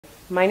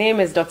My name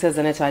is Dr.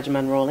 Zanetor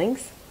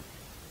Agyeman-Rawlings,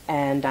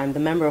 and I'm the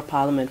Member of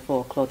Parliament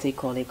for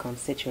Klote-Korle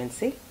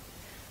constituency.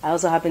 I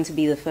also happen to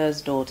be the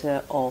first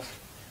daughter of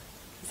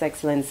His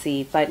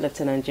Excellency Flight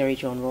Lieutenant Jerry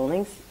John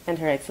Rawlings and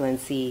Her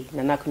Excellency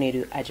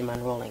Zanetor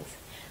Agyeman-Rawlings.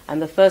 I'm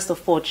the first of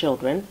 4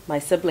 children. My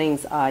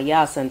siblings are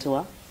Ya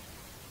Santua,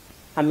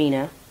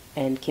 Amina,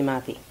 and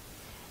Kimathi.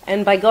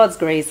 And by God's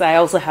grace, I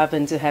also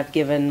happen to have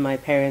given my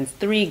parents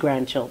 3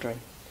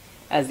 grandchildren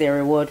as their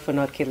reward for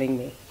not killing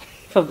me,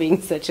 for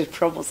being such a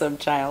troublesome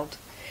child.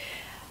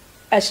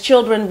 As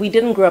children, we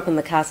didn't grow up in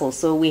the castle,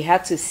 so we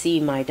had to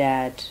see my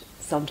dad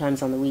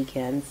sometimes on the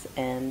weekends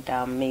and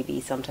maybe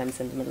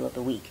sometimes in the middle of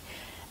the week.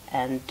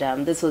 And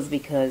this was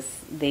because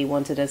they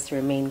wanted us to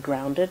remain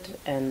grounded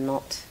and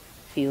not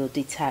feel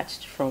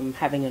detached from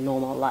having a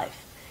normal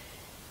life.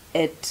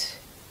 It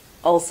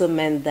also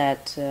meant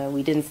that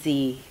we didn't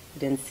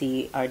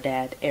see our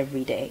dad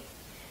every day,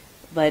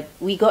 but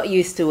we got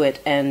used to it,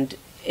 and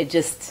it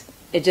just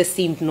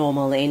seemed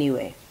normal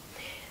anyway.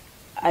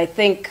 I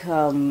think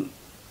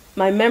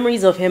my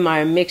memories of him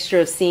are a mixture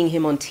of seeing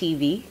him on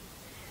TV,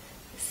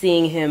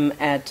 seeing him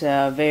at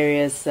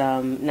various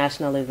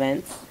national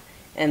events,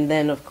 and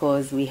then of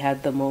course we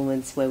had the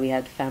moments where we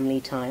had family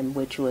time,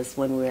 which was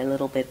when we were a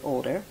little bit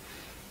older.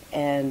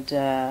 And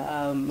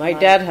my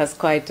dad has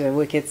quite a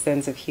wicked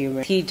sense of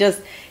humor. He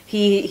just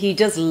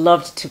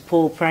loved to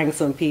pull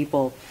pranks on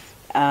people.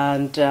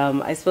 And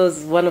I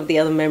suppose one of the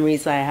other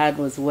memories I had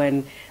was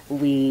when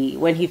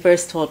he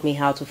first taught me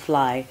how to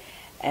fly.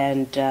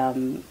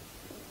 And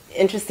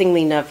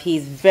interestingly enough,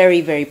 he's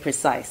very, very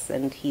precise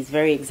and he's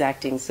very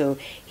exacting. So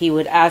he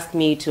would ask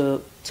me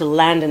to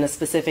land in a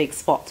specific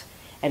spot.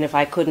 And if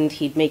I couldn't,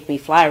 he'd make me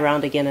fly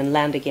around again and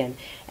land again.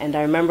 And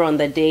I remember on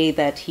the day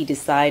that he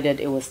decided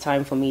it was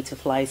time for me to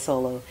fly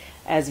solo,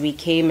 as we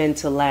came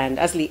into land,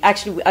 as we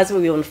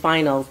were on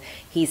finals,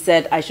 he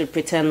said I should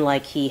pretend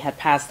like he had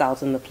passed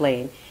out in the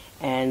plane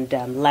and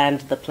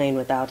land the plane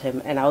without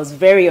him. And I was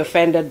very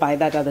offended by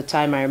that at the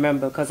time, I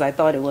remember, because I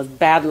thought it was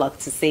bad luck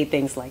to say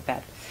things like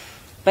that.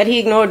 But he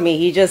ignored me.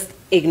 He just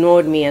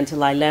ignored me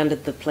until I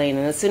landed the plane.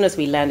 And as soon as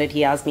we landed,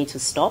 he asked me to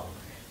stop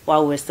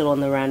while we're still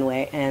on the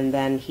runway, and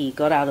then he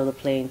got out of the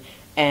plane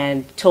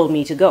and told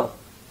me to go.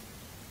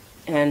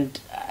 And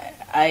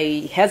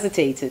I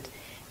hesitated,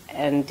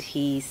 and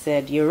he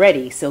said, "You're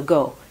ready, so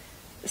go."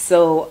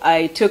 So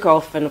I took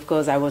off, and of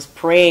course I was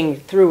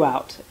praying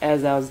throughout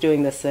as I was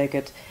doing the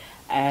circuit.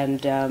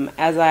 And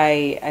as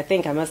I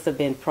think I must have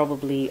been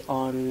probably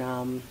on,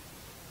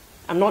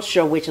 I'm not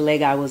sure which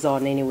leg I was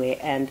on anyway,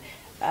 and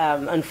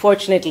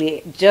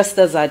unfortunately, just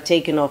as I'd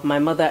taken off, my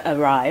mother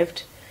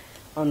arrived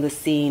on the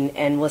scene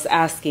and was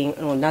asking,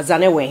 "Oh,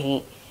 Nazane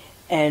wehi,"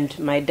 and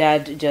my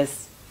dad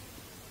just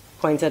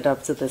pointed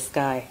up to the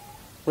sky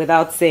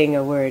without saying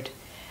a word.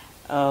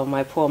 Oh,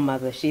 my poor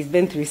mother, she's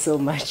been through so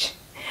much.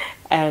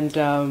 And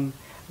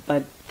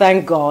but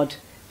thank God,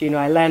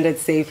 I landed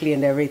safely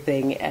and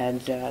everything,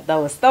 and that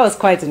was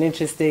quite an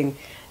interesting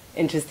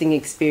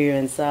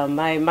experience.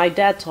 My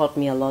dad taught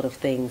me a lot of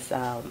things.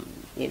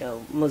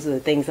 Most of the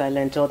things I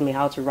learned taught me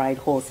how to ride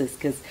horses,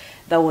 because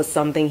that was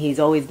something he's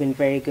always been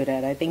very good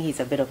at. I think he's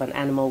a bit of an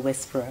animal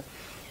whisperer.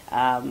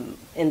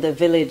 In the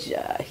village,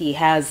 he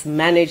has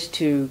managed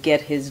to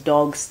get his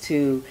dogs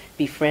to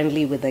be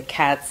friendly with the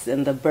cats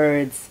and the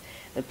birds,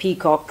 the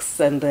peacocks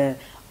and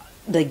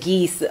the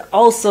geese,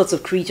 all sorts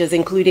of creatures,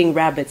 including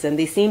rabbits, and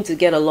they seem to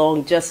get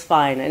along just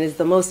fine. And it's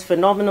the most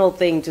phenomenal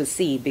thing to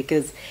see,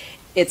 because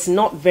it's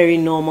not very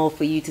normal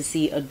for you to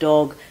see a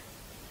dog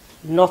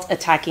not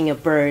attacking a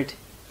bird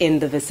in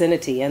the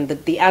vicinity, and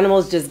the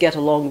animals just get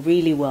along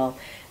really well.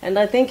 And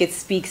I think it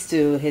speaks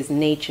to his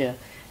nature,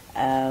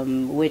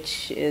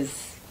 which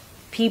is,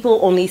 people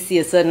only see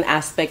a certain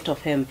aspect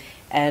of him,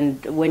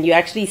 and when you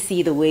actually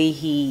see the way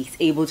he's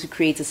able to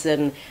create a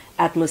certain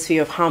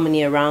atmosphere of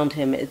harmony around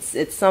him,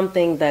 it's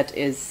something that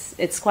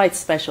it's quite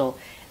special,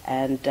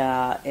 and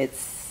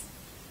it's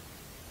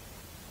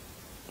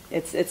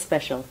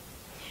special.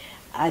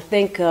 I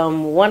think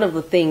one of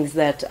the things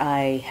that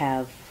I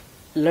have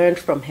learned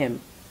from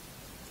him,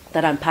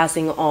 that I'm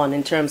passing on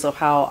in terms of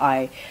how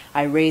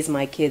I raise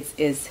my kids,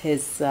 is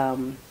his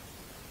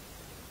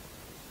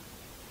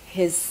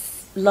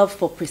love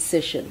for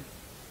precision.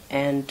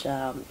 And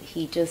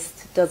he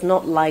just does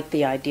not like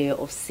the idea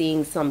of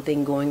seeing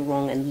something going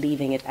wrong and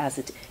leaving it as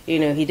it. He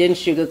didn't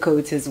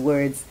sugarcoat his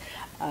words,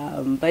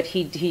 but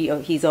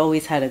he's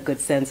always had a good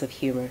sense of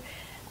humor.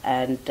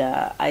 And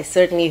I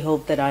certainly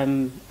hope that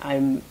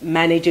I'm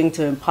managing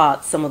to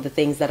impart some of the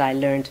things that I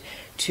learned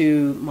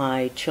to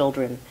my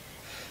children.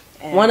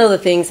 And one of the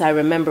things I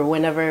remember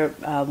whenever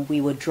we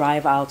would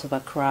drive out of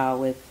Accra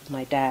with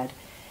my dad,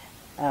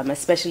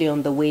 especially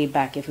on the way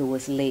back if it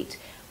was late,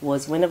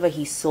 was whenever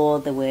he saw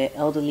there were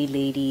elderly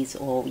ladies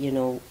or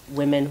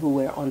women who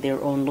were on their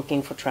own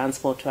looking for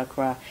transport to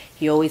Accra,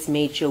 he always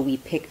made sure we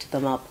picked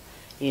them up,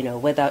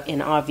 whether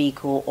in our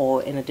vehicle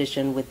or in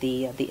addition with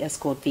the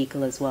escort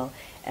vehicle as well.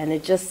 And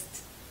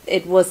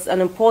it was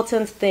an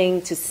important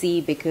thing to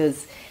see,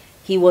 because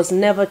he was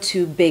never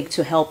too big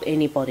to help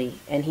anybody,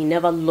 and he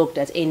never looked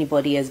at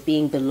anybody as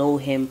being below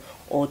him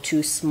or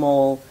too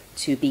small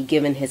to be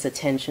given his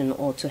attention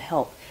or to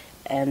help.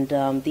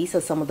 And these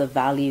are some of the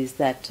values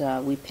that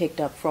we picked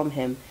up from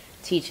him,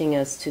 teaching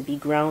us to be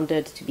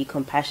grounded, to be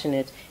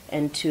compassionate,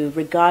 and to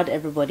regard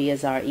everybody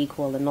as our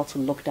equal and not to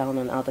look down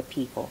on other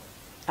people.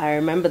 I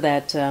remember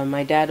that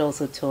my dad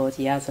also taught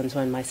Zanetor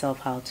and myself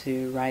how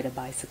to ride a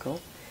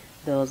bicycle.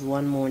 There was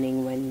one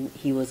morning when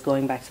he was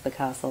going back to the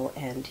castle,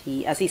 and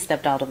as he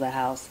stepped out of the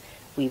house,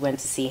 we went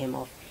to see him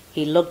off.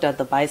 He looked at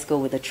the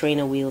bicycle with the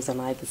trainer wheels on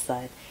either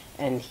side,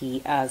 and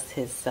he asked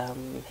his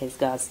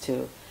guards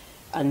to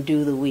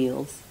undo the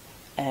wheels,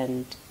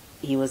 and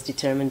he was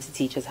determined to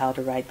teach us how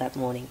to ride that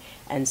morning.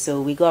 And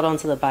so we got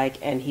onto the bike,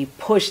 and he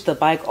pushed the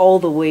bike all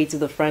the way to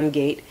the front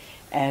gate.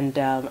 And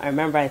I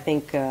remember, I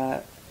think,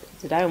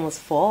 did I almost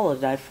fall or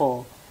did I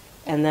fall?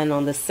 And then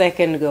on the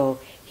second go,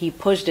 he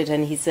pushed it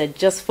and he said,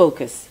 just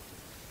focus.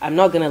 I'm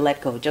not going to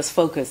let go. Just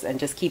focus and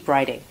just keep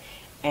riding.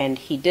 And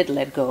he did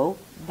let go,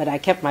 but I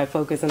kept my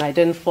focus and I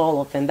didn't fall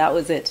off. And that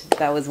was it.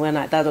 That was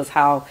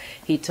how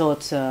he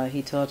taught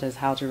us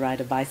how to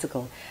ride a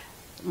bicycle.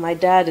 My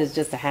dad is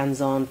just a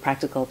hands-on,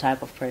 practical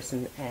type of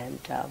person, and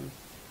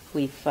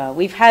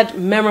we've had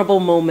memorable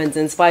moments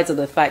in spite of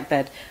the fact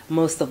that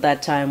most of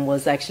that time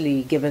was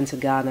actually given to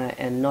Ghana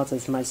and not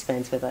as much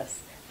spent with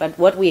us. But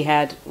what we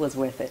had was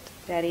worth it.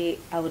 Daddy,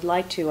 I would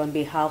like to, on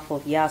behalf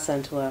of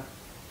Zanetor,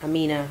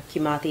 Amina,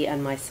 Kimathi,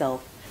 and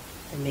myself,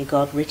 and may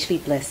God richly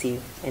bless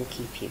you and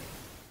keep you.